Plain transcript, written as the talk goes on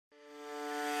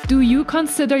Do you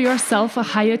consider yourself a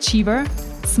high achiever?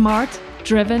 Smart,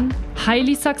 driven,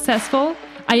 highly successful?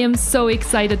 I am so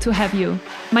excited to have you.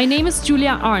 My name is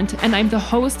Julia Arndt and I'm the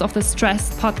host of the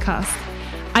Stress Podcast.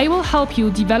 I will help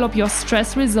you develop your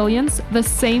stress resilience the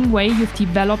same way you've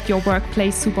developed your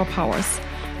workplace superpowers.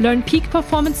 Learn peak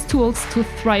performance tools to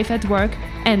thrive at work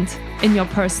and in your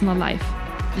personal life.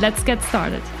 Let's get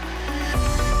started.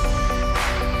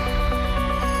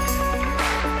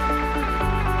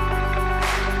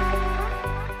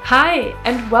 Hi,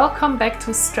 and welcome back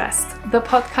to Stressed, the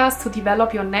podcast to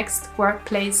develop your next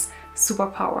workplace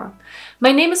superpower.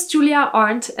 My name is Julia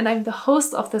Arndt, and I'm the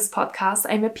host of this podcast.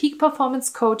 I'm a peak performance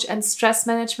coach and stress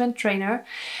management trainer,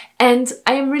 and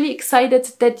I am really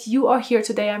excited that you are here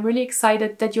today. I'm really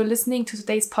excited that you're listening to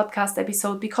today's podcast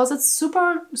episode because it's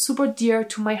super, super dear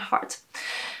to my heart.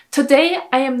 Today,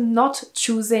 I am not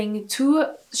choosing to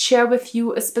share with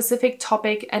you a specific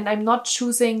topic, and I'm not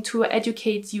choosing to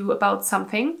educate you about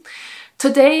something.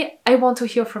 Today, I want to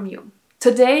hear from you.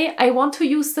 Today, I want to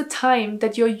use the time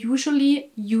that you're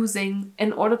usually using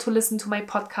in order to listen to my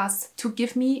podcast to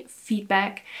give me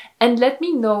feedback and let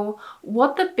me know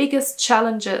what the biggest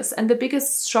challenges and the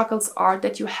biggest struggles are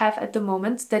that you have at the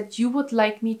moment that you would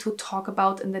like me to talk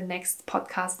about in the next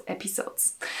podcast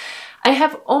episodes. I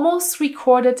have almost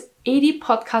recorded 80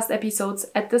 podcast episodes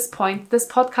at this point. This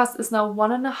podcast is now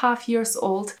 1.5 years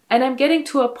old, and I'm getting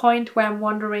to a point where I'm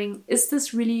wondering, is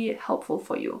this really helpful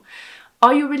for you?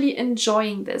 Are you really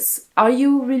enjoying this? Are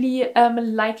you really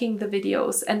liking the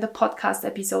videos and the podcast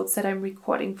episodes that I'm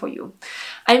recording for you?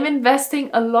 I'm investing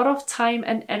a lot of time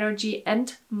and energy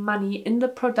and money in the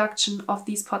production of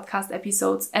these podcast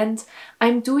episodes, and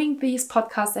I'm doing these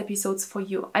podcast episodes for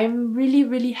you. I'm really,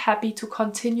 really happy to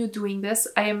continue doing this.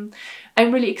 I'm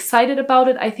really excited about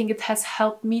it. I think it has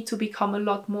helped me to become a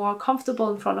lot more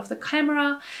comfortable in front of the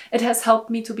camera. It has helped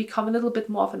me to become a little bit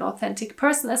more of an authentic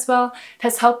person as well. It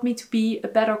has helped me to be a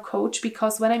better coach,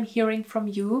 because when I'm hearing from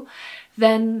you,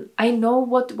 then I know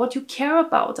what you care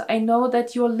about. I know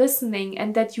that you're listening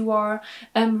and that you are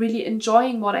really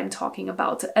enjoying what I'm talking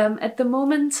about. At the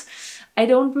moment, I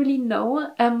don't really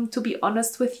know, to be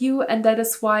honest with you, and that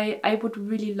is why I would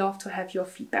really love to have your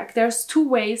feedback. There's two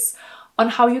ways on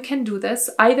how you can do this.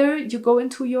 Either you go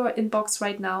into your inbox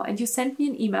right now and you send me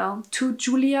an email to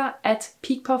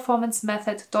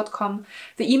julia@peakperformancemethod.com.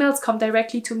 The emails come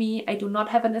directly to me. I do not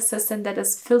have an assistant that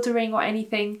is filtering or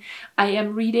anything. I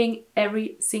am reading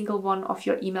every single one of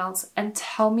your emails, and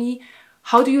tell me,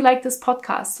 how do you like this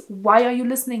podcast? Why are you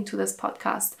listening to this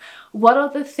podcast? What are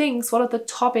the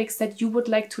topics that you would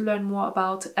like to learn more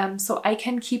about, so I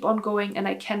can keep on going and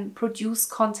I can produce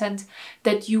content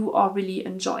that you are really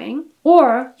enjoying?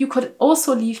 Or you could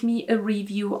also leave me a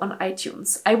review on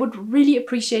iTunes. I would really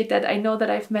appreciate that. I know that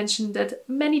I've mentioned it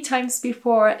many times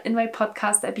before in my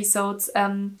podcast episodes.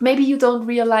 Maybe you don't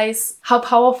realize how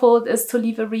powerful it is to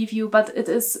leave a review, but it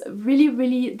is really,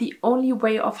 really the only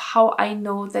way of how I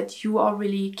know that you are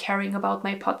really caring about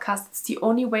my podcast. It's the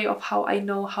only way of how I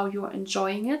know how you are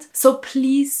enjoying it. So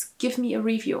please give me a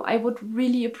review. I would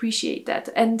really appreciate that.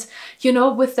 And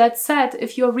with that said,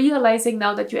 if you're realizing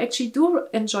now that you actually do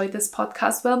enjoy this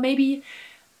podcast, well, maybe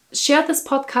share this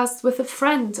podcast with a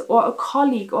friend or a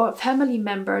colleague or a family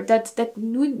member that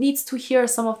needs to hear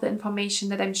some of the information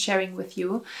that I'm sharing with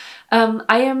you.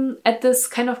 I am at this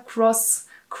kind of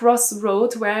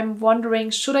crossroad where I'm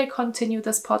wondering, should I continue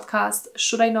this podcast?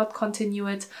 Should I not continue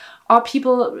it? Are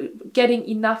people getting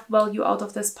enough value out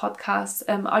of this podcast?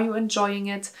 Are you enjoying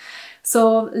it?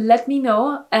 So let me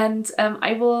know, and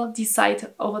I will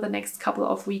decide over the next couple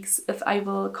of weeks if I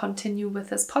will continue with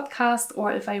this podcast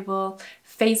or if I will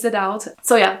phase it out.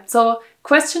 So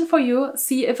question for you,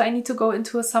 see if I need to go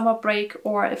into a summer break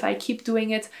or if I keep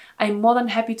doing it. I'm more than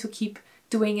happy to keep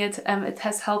doing it. It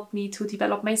has helped me to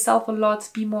develop myself a lot,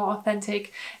 be more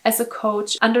authentic as a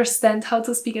coach, understand how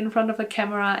to speak in front of a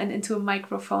camera and into a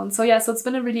microphone. So it's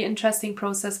been a really interesting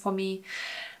process for me.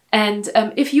 And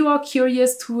if you are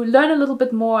curious to learn a little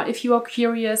bit more, if you are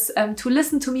curious to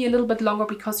listen to me a little bit longer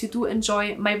because you do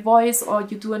enjoy my voice or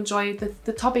you do enjoy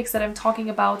the topics that I'm talking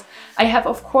about, I have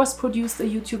of course produced a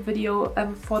YouTube video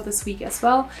for this week as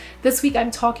well. This week I'm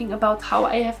talking about how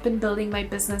I have been building my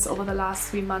business over the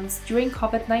last 3 months during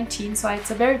COVID-19. So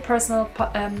it's a very personal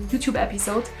YouTube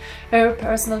episode, very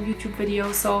personal YouTube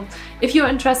video. So if you're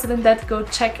interested in that, go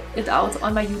check it out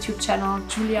on my YouTube channel,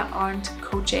 Julia Arndt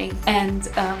Coaching. And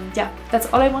that's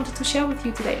all I wanted to share with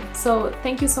you today. So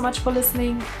thank you so much for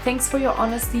listening. Thanks for your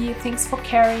honesty. Thanks for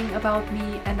caring about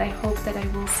me. And I hope that I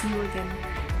will see you again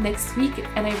next week.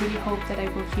 And I really hope that I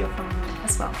will hear from you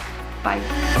as well.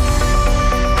 Bye.